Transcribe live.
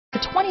The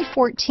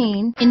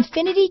 2014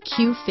 INFINITI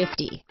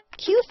Q50.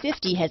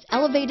 Q50 has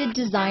elevated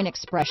design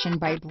expression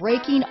by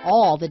breaking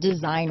all the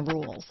design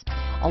rules.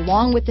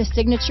 Along with the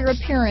signature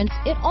appearance,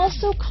 it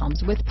also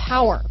comes with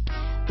power.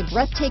 The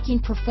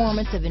breathtaking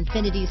performance of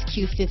INFINITI's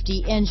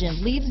Q50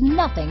 engine leaves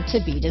nothing to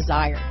be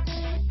desired.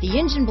 The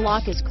engine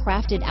block is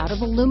crafted out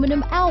of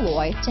aluminum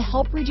alloy to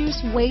help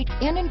reduce weight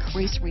and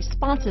increase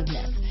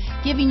responsiveness,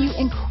 giving you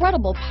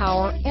incredible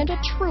power and a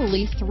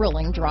truly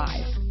thrilling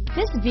drive.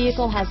 This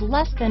vehicle has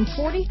less than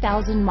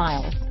 40,000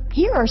 miles.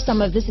 Here are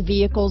some of this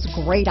vehicle's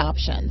great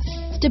options: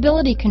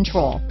 stability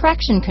control,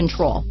 traction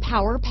control,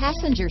 power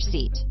passenger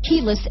seat,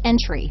 keyless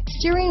entry,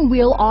 steering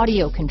wheel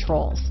audio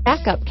controls,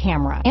 backup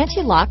camera,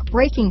 anti-lock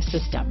braking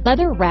system,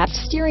 leather-wrapped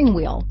steering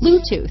wheel,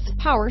 Bluetooth,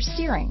 power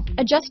steering,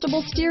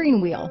 adjustable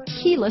steering wheel,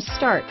 keyless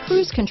start,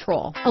 cruise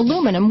control,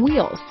 aluminum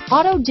wheels,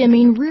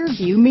 auto-dimming rear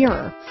view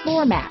mirror,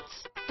 floor mats,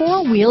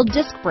 four-wheel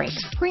disc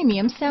brakes,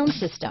 premium sound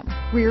system,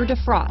 rear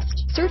defrost.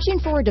 Searching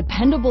for a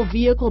dependable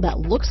vehicle that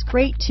looks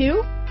great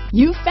too?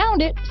 You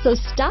found it, so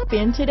stop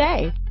in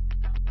today.